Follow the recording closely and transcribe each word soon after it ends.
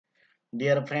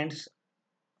Dear friends,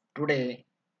 today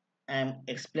I am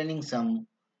explaining some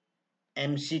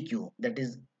MCQ, that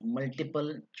is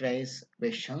multiple choice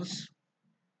questions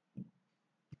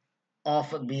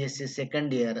of B.Sc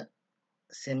second year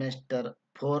semester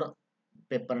 4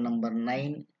 paper number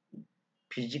 9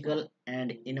 physical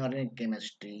and inorganic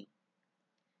chemistry,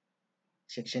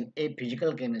 section A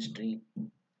physical chemistry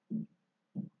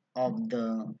of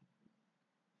the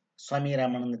Swami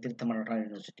Ramananda Tirtha Maratha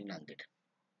University Nanded.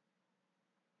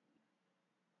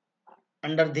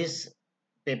 Under this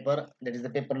paper, that is the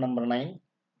paper number 9,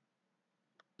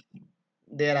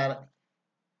 there are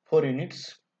 4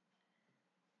 units.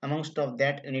 Amongst of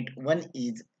that unit 1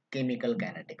 is chemical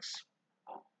kinetics.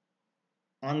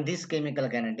 On this chemical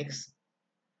kinetics,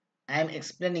 I am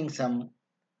explaining some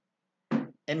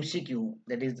MCQ,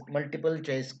 that is multiple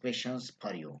choice questions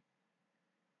for you.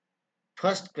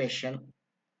 First question,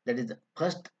 that is the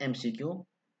first MCQ,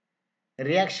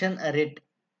 reaction rate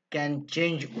can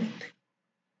change with.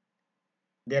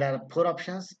 There are 4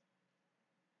 options.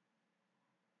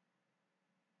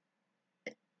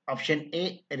 Option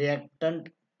A, reactant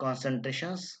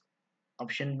concentrations.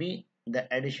 Option B, the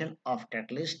addition of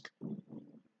catalyst.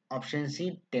 Option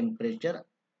C, temperature.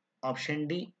 Option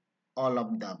D, all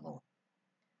of the above.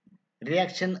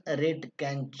 Reaction rate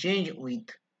can change with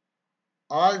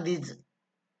all these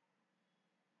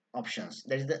options.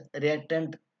 That is, the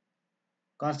reactant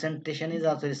concentration is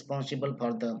also responsible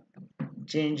for the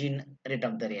change in rate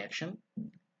of the reaction.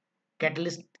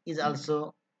 Catalyst is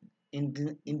also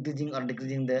increasing or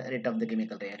decreasing the rate of the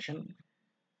chemical reaction.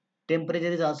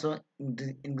 Temperature is also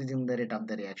increasing the rate of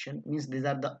the reaction. Means these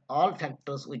are the all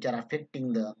factors which are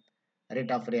affecting the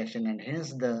rate of reaction, and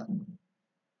hence the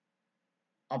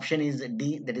option is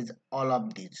D, that is all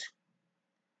of these.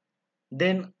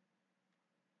 Then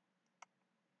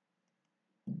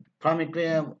from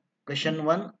question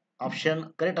 1,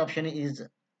 correct option is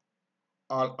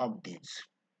all of these.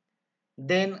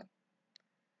 Then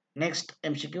next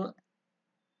MCQ,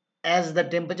 as the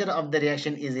temperature of the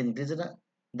reaction is increased,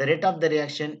 the rate of the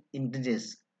reaction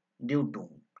increases due to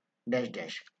dash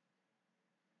dash.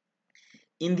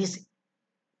 In this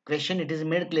question, it is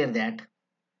made clear that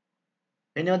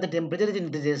whenever the temperature is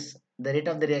increases, the rate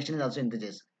of the reaction is also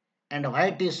increases. And why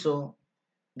it is so?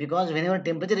 Because whenever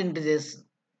temperature increases,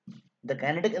 the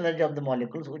kinetic energy of the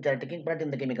molecules which are taking part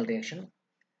in the chemical reaction,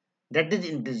 that is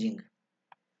increasing.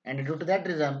 And due to that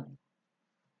reason,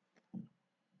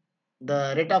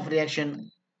 the rate of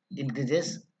reaction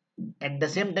increases. At the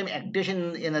same time,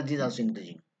 activation energy is also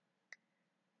increasing.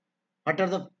 What are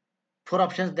the 4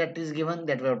 options that is given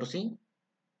that we have to see?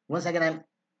 Once again, I am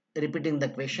repeating the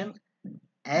question.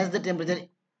 As the temperature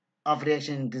of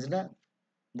reaction increases,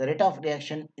 the rate of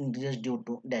reaction increases due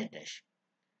to dash dash.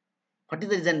 What is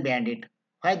the reason behind it?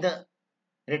 Why the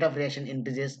rate of reaction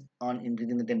increases on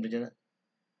increasing the temperature?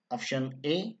 Option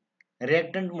A,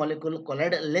 reactant molecule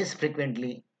collide less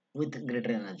frequently with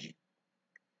greater energy.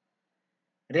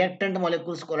 Reactant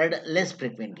molecules collide less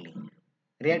frequently.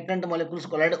 Reactant molecules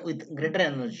collide with greater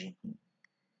energy.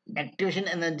 Activation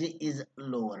energy is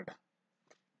lowered.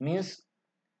 Means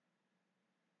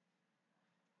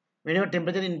whenever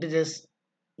temperature increases,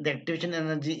 the activation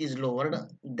energy is lowered.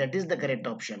 That is the correct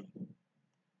option.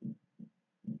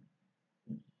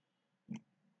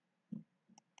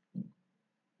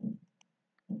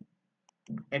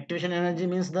 Activation energy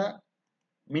means the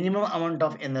minimum amount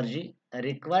of energy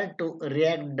required to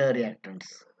react the reactants.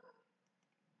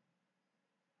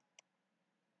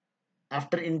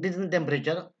 After increasing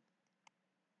temperature,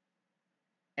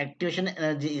 activation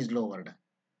energy is lowered.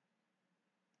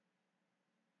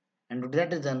 And due to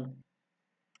that reason,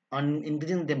 on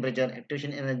increasing temperature,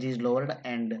 activation energy is lowered,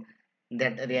 and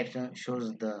that reaction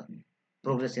shows the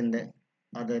progress in the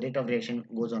rate of reaction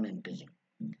goes on increasing.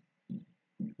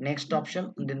 Next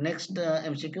option, the next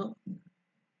MCQ.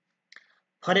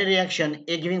 For a reaction,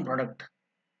 a given product,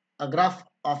 a graph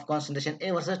of concentration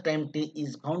A versus time t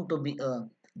is found to be a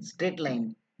straight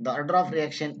line. The order of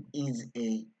reaction is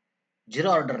a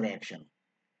zero order reaction.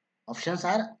 Options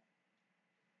are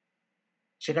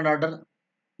second order,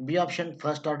 B option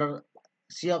first order,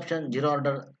 C option zero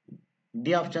order,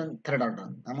 D option third order.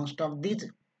 Amongst of these,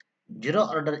 zero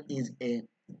order is a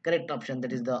correct option,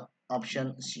 that is the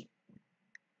option C.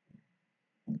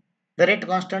 The rate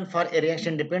constant for a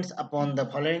reaction depends upon the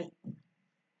following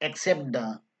except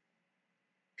the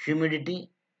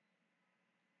humidity.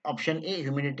 Option A,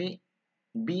 humidity.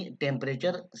 B,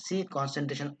 temperature. C,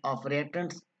 concentration of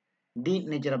reactants. D,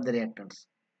 nature of the reactants.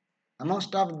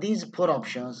 Amongst of these 4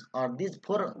 options or these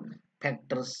 4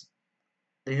 factors,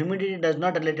 the humidity does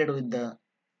not related with the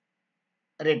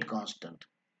rate constant.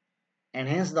 and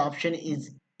hence the option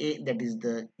is A, that is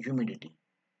the humidity.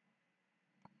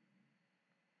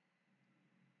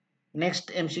 Next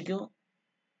MCQ,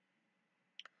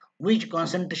 which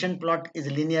concentration plot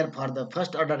is linear for the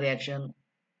first order reaction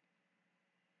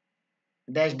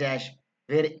dash dash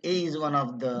where A is one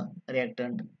of the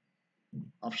reactant?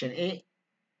 Option A,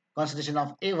 concentration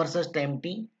of A versus time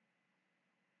t.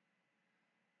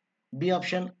 B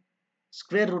option,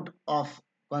 square root of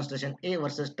concentration A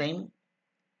versus time.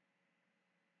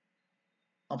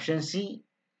 Option C,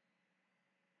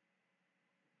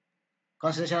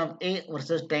 concentration of A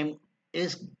versus time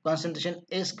is concentration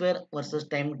A square versus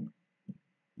time.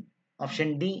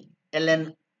 Option D,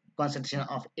 ln concentration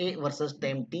of A versus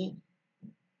time t.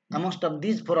 Amongst of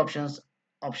these four options,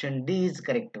 option D is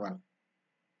correct one.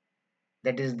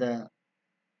 That is the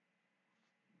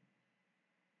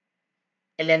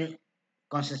ln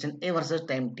concentration A versus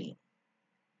time t.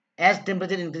 As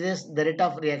temperature increases, the rate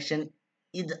of reaction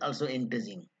is also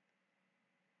increasing.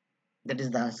 That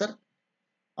is the answer.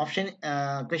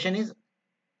 Question is,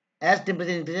 as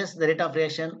temperature increases, the rate of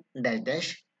reaction dash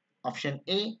dash. Option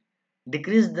A,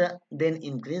 decrease the then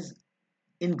increases.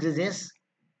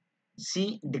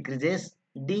 C, decreases.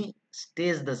 D,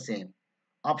 stays the same.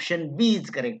 Option B is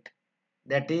correct.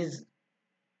 That is,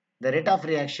 the rate of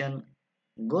reaction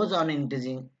goes on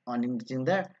increasing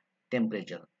the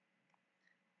temperature.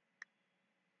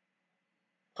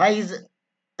 Why is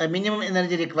a minimum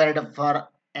energy required for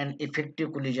an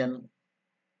effective collision?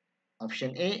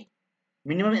 Option A,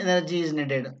 minimum energy is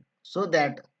needed so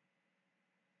that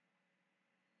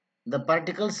the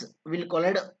particles will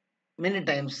collide many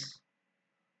times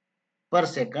per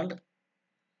second.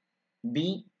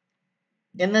 B,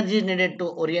 energy is needed to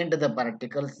orient the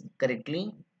particles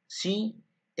correctly. C,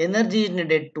 energy is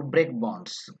needed to break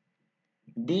bonds.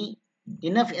 D,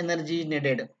 enough energy is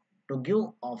needed to give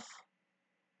off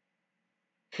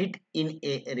heat in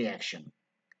a reaction.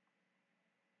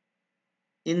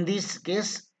 In this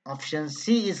case, option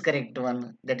C is correct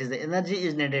one. That is, the energy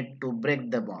is needed to break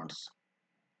the bonds.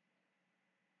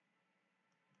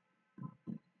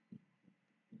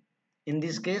 In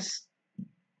this case,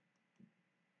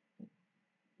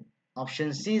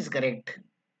 option C is correct.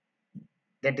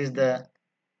 That is, the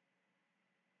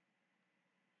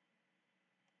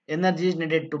energy is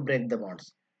needed to break the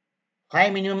bonds. High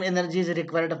minimum energy is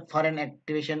required for an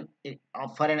activation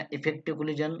for an effective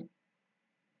collision.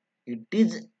 It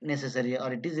is necessary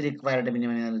or it is required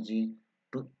minimum energy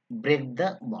to break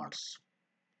the bonds.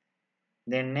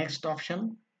 Then next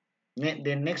option,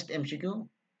 then next MCQ.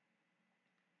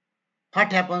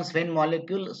 What happens when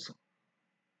molecules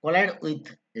collide with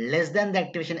less than the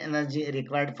activation energy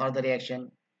required for the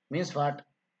reaction? Means what?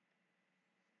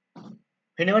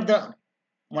 Whenever the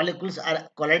molecules are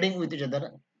colliding with each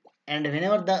other and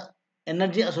whenever the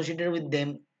energy associated with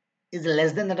them is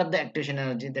less than that of the activation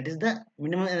energy, that is the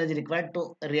minimum energy required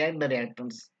to react the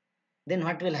reactants, then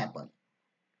what will happen?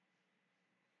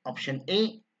 Option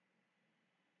A,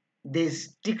 they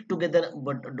stick together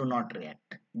but do not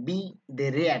react. B,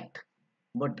 they react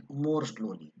but more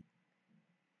slowly.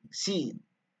 C,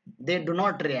 they do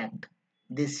not react,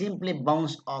 they simply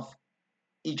bounce off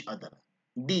each other.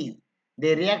 D,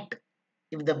 they react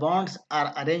if the bonds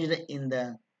are arranged in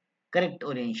the correct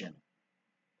orientation.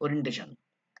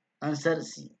 Answer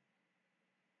C.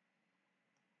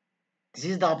 This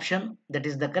is the option that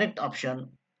is the correct option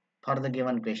for the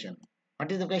given question.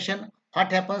 What is the question?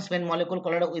 What happens when molecule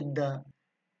collide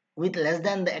with less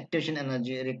than the activation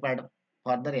energy required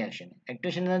for the reaction?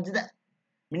 Activation energy, the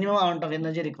minimum amount of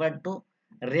energy required to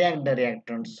react the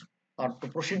reactants or to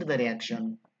proceed the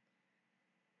reaction.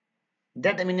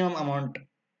 That minimum amount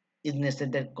is necessary,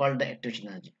 that called the activation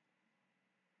energy.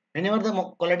 Whenever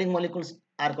the colliding molecules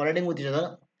are colliding with each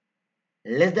other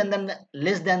less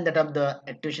than that of the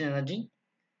activation energy,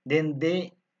 then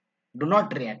they do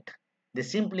not react. They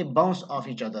simply bounce off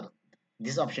each other.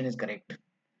 This option is correct.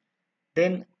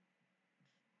 Then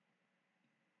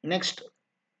next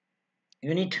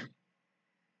unit,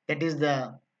 that is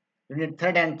the unit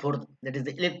third and fourth, that is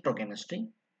the electrochemistry.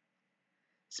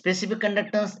 Specific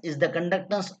conductance is the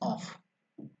conductance of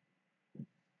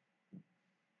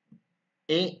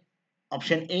A,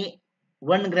 option A,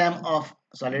 1 gram of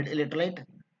solid electrolyte,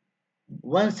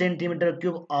 1 centimeter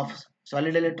cube of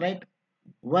solid electrolyte,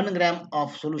 1 gram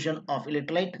of solution of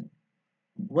electrolyte,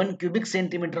 1 cubic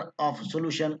centimeter of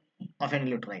solution of an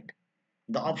electrolyte.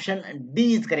 The option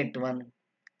D is correct one.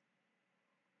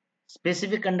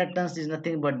 Specific conductance is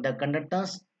nothing but the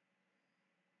conductance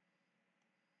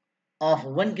of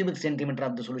 1 cubic centimeter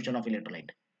of the solution of electrolyte,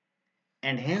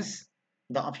 and hence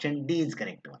the option D is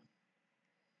correct one.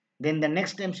 Then the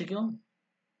next MCQ,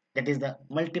 That is the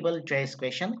multiple choice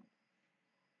question.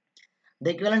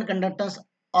 The equivalent conductance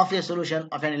of a solution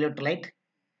of an electrolyte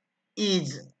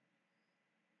is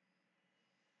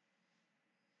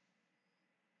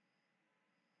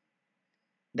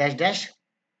dash dash.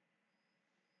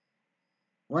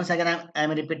 Once again, I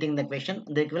am repeating the question.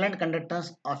 The equivalent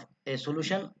conductance of a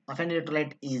solution of an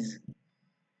electrolyte is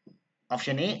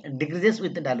option A, decreases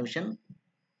with dilution,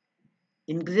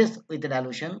 increases with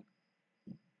dilution.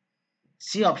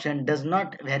 C option, does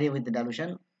not vary with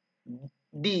dilution.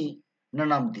 D,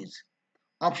 none of these.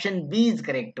 Option B is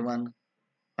correct one.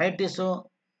 Why it is so?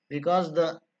 Because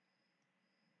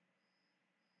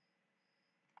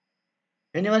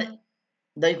whenever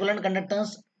the equivalent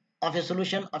conductance of a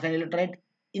solution of an electrolyte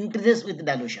increases with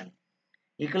dilution.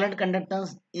 Equivalent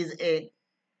conductance is a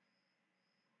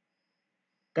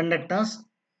conductance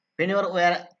whenever we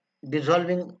are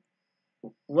dissolving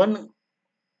 1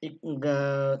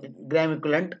 gram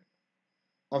equivalent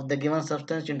of the given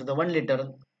substance into the 1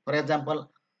 liter. For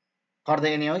example, for the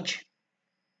NaOH,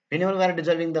 whenever we are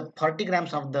dissolving the 40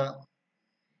 grams of the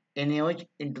NaOH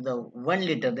into the 1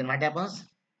 liter, then what happens?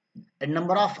 A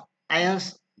number of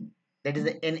ions, that is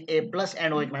the Na plus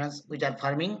and OH minus, which are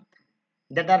forming,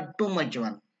 that are too much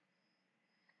one.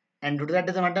 And due to that,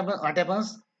 what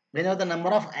happens? Whenever the number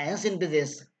of ions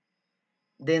increases,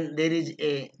 then there is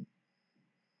a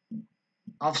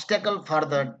obstacle for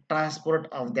the transport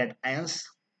of that ions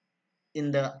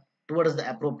in the towards the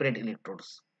appropriate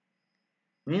electrodes.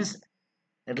 Means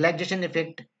relaxation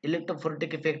effect,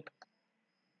 electrophoretic effect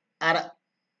are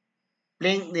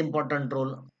playing the important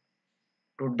role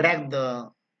to drag the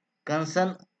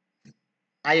concerned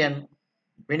ion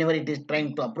whenever it is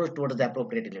trying to approach towards the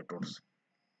appropriate electrodes.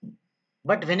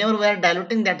 But whenever we are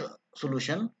diluting that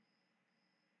solution,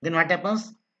 then what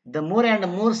happens? The more and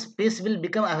more space will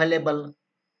become available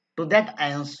to that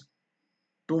ions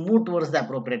to move towards the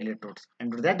appropriate electrodes,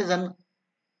 and for that reason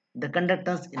the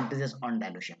conductance increases on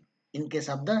dilution. In case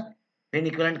of the when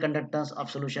equivalent conductance of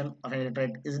solution of an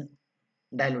electrolyte is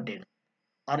diluted,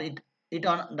 or it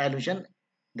on dilution,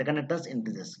 the conductance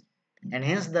increases, and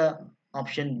hence the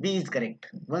option B is correct.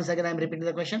 Once again, I am repeating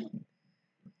the question.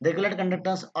 The equivalent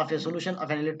conductance of a solution of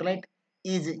an electrolyte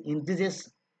is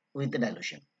increases with the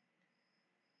dilution.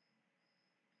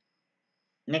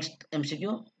 Next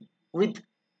MCQ. With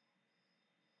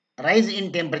rise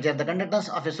in temperature, the conductance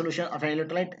of a solution of an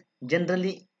electrolyte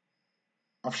generally,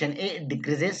 option A,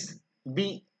 decreases,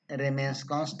 B, remains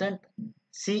constant,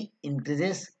 C,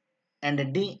 increases,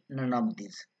 and D, none of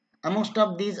these. Amongst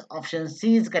of these, option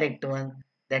C is correct one.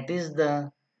 That is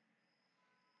the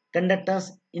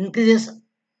conductance increases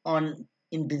on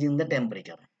increasing the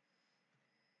temperature.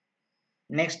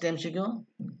 Next MCQ.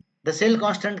 The cell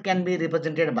constant can be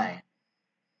represented by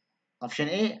option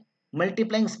A,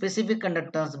 multiplying specific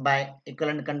conductance by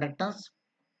equivalent conductance.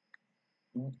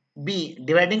 B,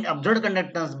 dividing observed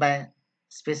conductance by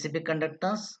specific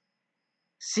conductance.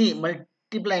 C,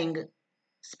 multiplying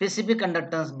specific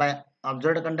conductance by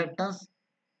observed conductance.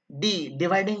 D,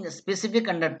 dividing specific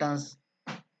conductance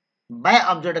by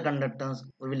observed conductance,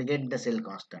 we will get the cell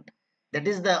constant. That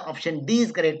is the option D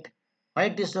is correct. Why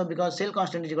it is so? Because cell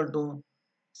constant is equal to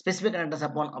specific conductance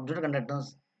upon observed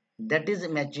conductance. That is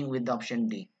matching with the option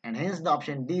D, and hence the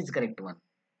option D is correct one.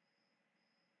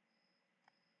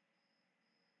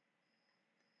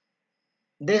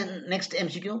 Then next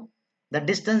MCQ. The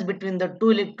distance between the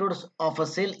two electrodes of a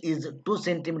cell is 2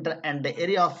 cm and the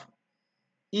area of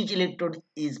each electrode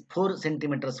is 4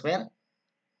 cm square.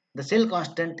 The cell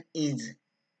constant is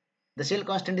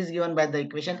given by the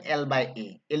equation L by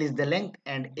A. L is the length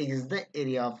and A is the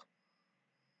area of,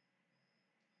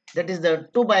 that is the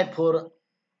 2 by 4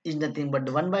 is nothing but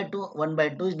 1 by 2. 1 by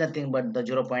 2 is nothing but the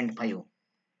 0.5.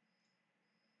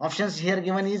 Options here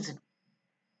given is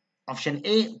option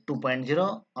A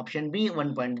 2.0, option B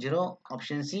 1.0,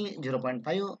 option C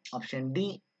 0.5, option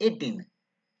D 18.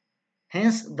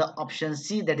 Hence the option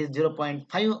C, that is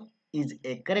 0.5, is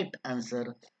a correct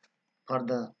answer for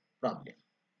the problem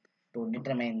to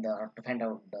determine to find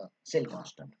out the cell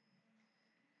constant.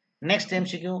 Next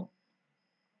MCQ.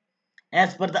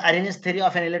 As per the Arrhenius theory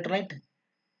of an electrolyte,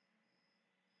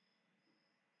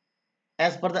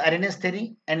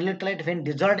 an electrolyte when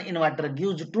dissolved in water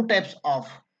gives two types of,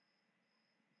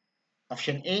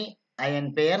 option A,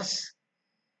 ion pairs,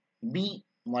 B,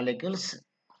 molecules,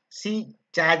 C,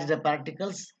 charged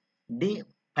particles, D,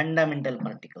 fundamental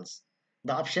particles.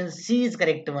 The option C is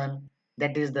correct one,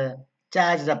 that is the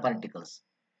charged particles.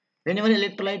 Whenever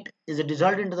electrolyte is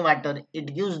dissolved into the water,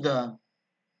 it gives the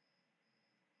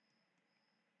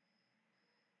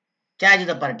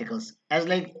charged particles, as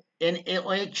like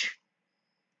NaOH,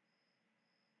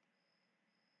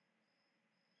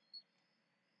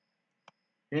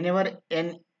 whenever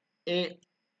NaOH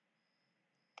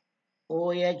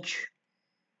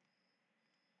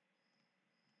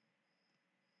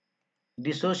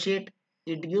dissociate,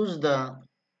 it gives the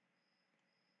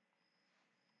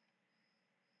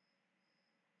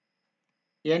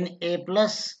Na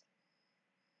plus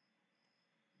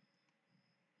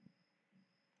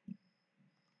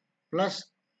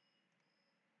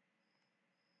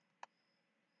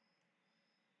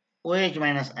OH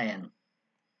minus ion.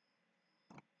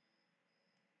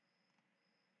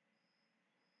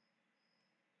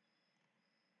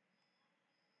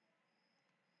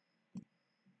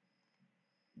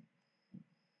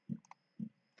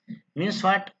 Means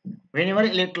what? Whenever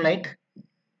electrolyte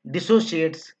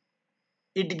dissociates,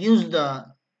 it gives the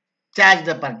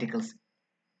charged particles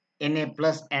Na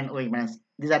plus and OH minus.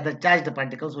 These are the charged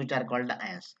particles which are called the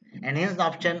ions. And hence the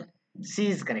option C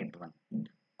is correct one.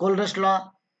 Cold's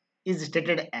law is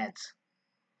stated as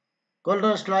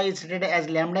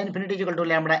lambda infinity is equal to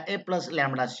lambda A plus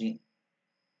lambda C.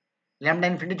 Lambda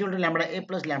infinity is equal to lambda A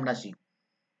plus lambda C.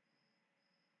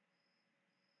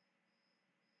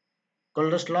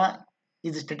 Cold's law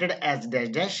is stated as dash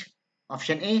dash.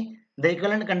 Option A, the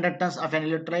equivalent conductance of an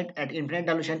electrolyte at infinite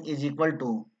dilution is equal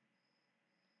to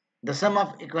the sum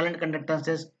of equivalent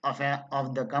conductances of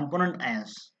the component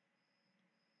ions.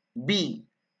 B,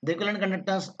 the equivalent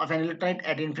conductance of an electrolyte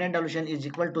at infinite dilution is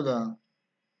equal to the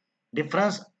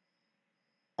difference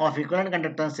of equivalent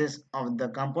conductances of the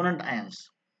component ions.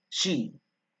 C,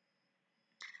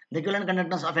 the equivalent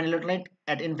conductance of an electrolyte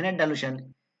at infinite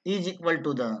dilution is equal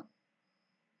to the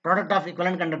product of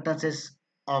equivalent conductances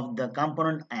of the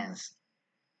component ions.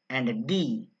 And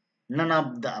D, none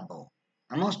of the above.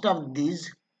 Amongst of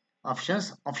these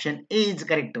options, option A is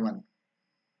correct one.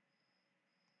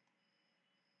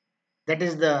 That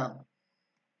is the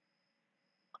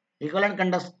equivalent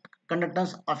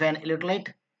conductance of an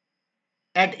electrolyte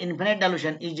at infinite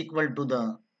dilution is equal to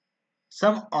the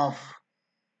sum of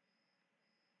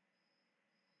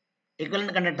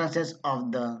equivalent conductances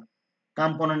of the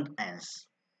component ions.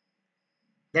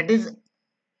 That is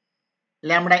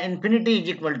lambda infinity is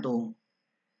equal to,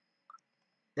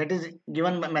 that is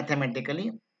given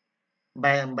mathematically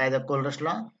by the Cold's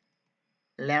law,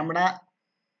 lambda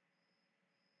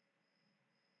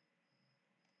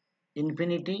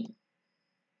infinity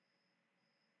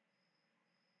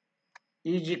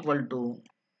is equal to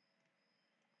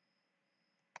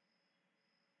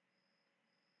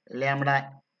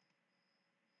lambda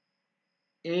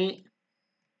A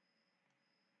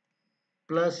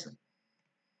plus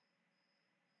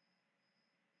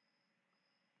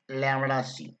lambda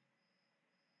C.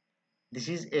 This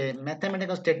is a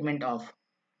mathematical statement of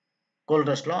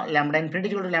Cold's law. Lambda infinity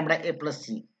is equal to lambda A plus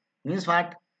C. Means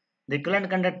what? The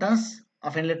equivalent conductance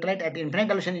of an electrolyte at infinite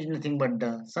dilution is nothing but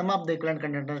the sum of the equivalent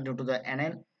conductance due to the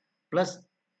anion plus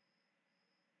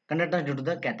conductance due to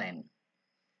the cation.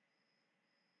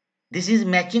 This is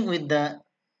matching with the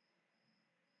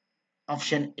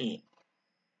option A.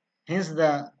 Hence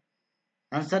the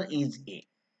answer is A.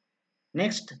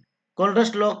 Next,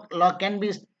 Cold's law can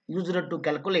be used to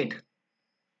calculate.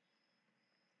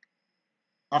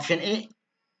 Option A.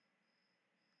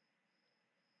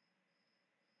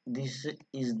 This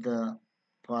is the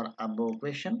for above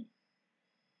question.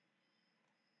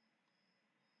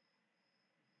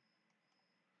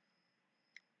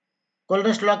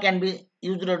 Cold's law can be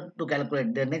used to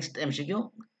calculate. The next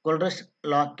MCQ. Cold's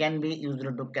law can be used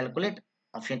to calculate.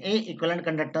 Option A. Equivalent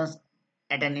conductance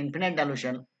at an infinite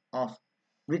dilution of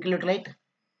weak electrolyte.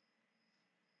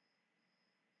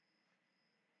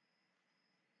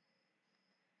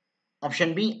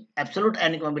 Option B. Absolute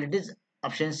ionic mobilities.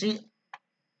 Option C.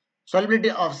 Solubility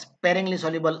of sparingly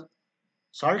soluble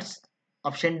salts.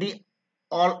 Option D.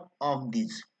 All of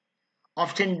these.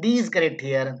 Option D is correct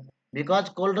here because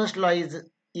Cold's law is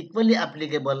equally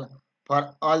applicable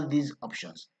for all these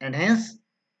options, and hence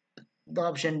the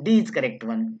option D is correct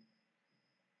one.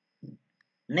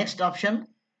 Next option,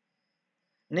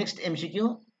 next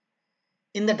MCQ.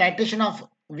 In the titration of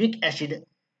weak acid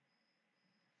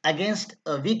against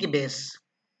a weak base,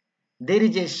 there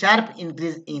is a sharp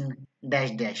increase in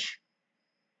dash dash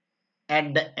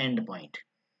at the end point.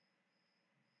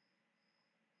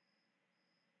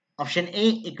 Option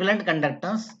A, equivalent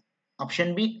conductance.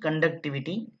 Option B,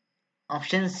 conductivity.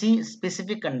 Option C,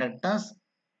 specific conductance.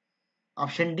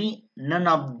 Option D, none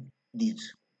of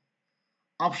these.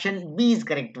 Option B is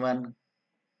correct one.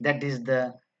 That is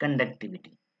the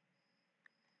conductivity.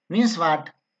 Means what?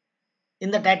 In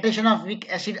the titration of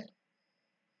weak acid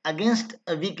against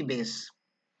a weak base,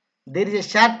 there is a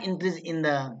sharp increase in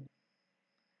the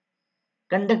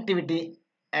conductivity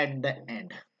at the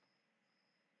end.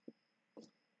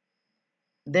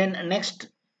 Then next,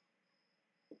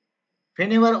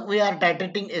 whenever we are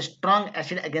titrating a strong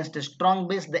acid against a strong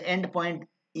base, the end point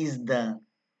is the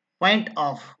point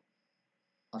of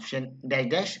option dash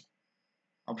dash.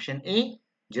 Option A,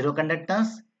 zero conductance.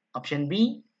 Option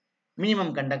B,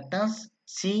 minimum conductance.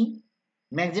 C,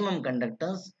 maximum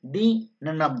conductance. D,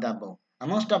 none of the above.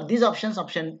 Amongst of these options,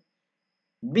 option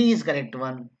B is correct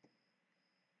one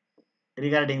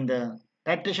regarding the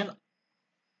titration,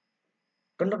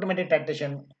 conductometric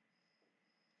titration.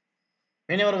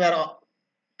 Whenever we are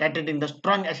titrating the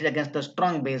strong acid against the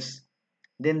strong base,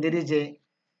 then there is a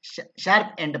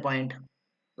sharp endpoint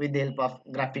with the help of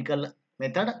graphical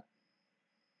method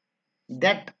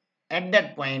that at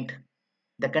that point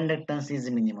the conductance is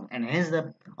minimum, and hence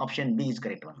the option B is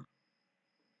correct one.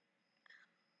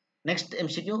 Next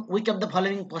MCQ, which of the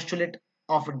following postulate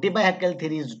of Debye-Heckel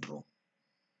theory is true?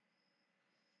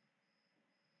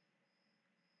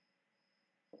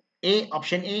 A,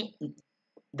 option A,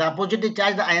 the oppositely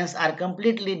charged ions are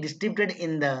completely distributed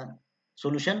in the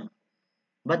solution,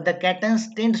 but the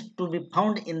cations tends to be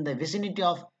found in the vicinity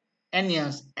of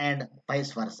anions and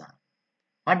vice versa.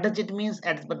 What does it mean?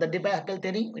 As per the Debye-Heckel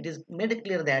theory, it is made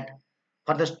clear that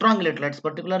for the strong electrolytes,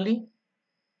 particularly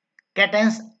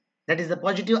cations, that is the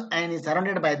positive ion is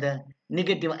surrounded by the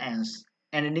negative ions,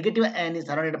 and a negative ion is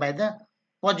surrounded by the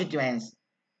positive ions.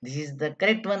 This is the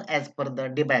correct one as per the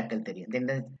Debye-Heckel theory. Then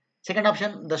the second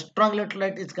option, the strong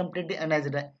electrolyte is completely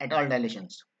ionized at all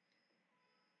dilations.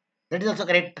 That is also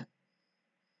correct.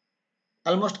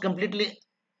 Almost completely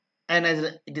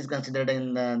ionized it is considered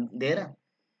in there.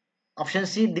 Option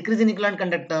C, decrease in equivalent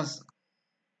conductance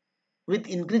with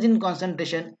increase in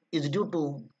concentration is due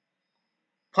to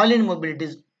fall in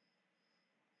mobilities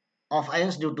of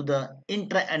ions due to the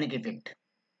intra-ionic effect.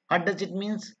 What does it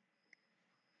means?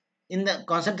 In the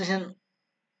concentration,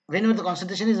 whenever the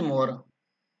concentration is more,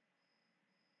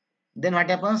 then what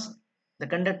happens? The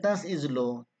conductance is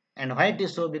low, and why it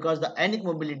is so? Because the ionic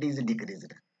mobility is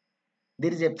decreased.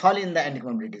 There is a fall in the ionic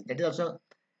mobility. That is also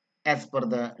as per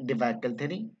the Debye-Heckel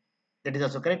theory. That is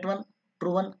also correct one,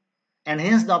 true one, and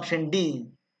hence the option D,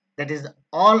 that is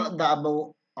all the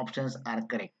above options are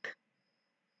correct.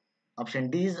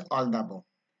 Option D is all the above.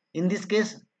 In this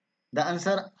case, the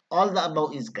answer all the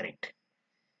above is correct.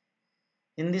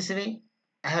 In this way,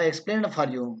 I have explained for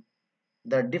you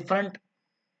the different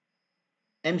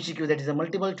MCQ, that is the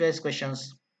multiple choice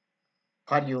questions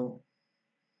for you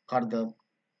for the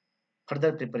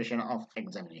further preparation of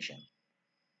examination.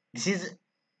 This is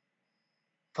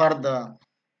for the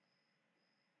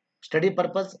study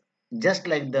purpose, just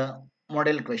like the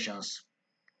model questions.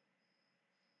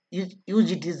 Use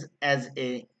it is as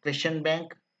a question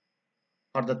bank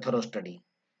for the thorough study.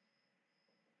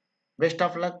 Best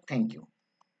of luck. Thank you.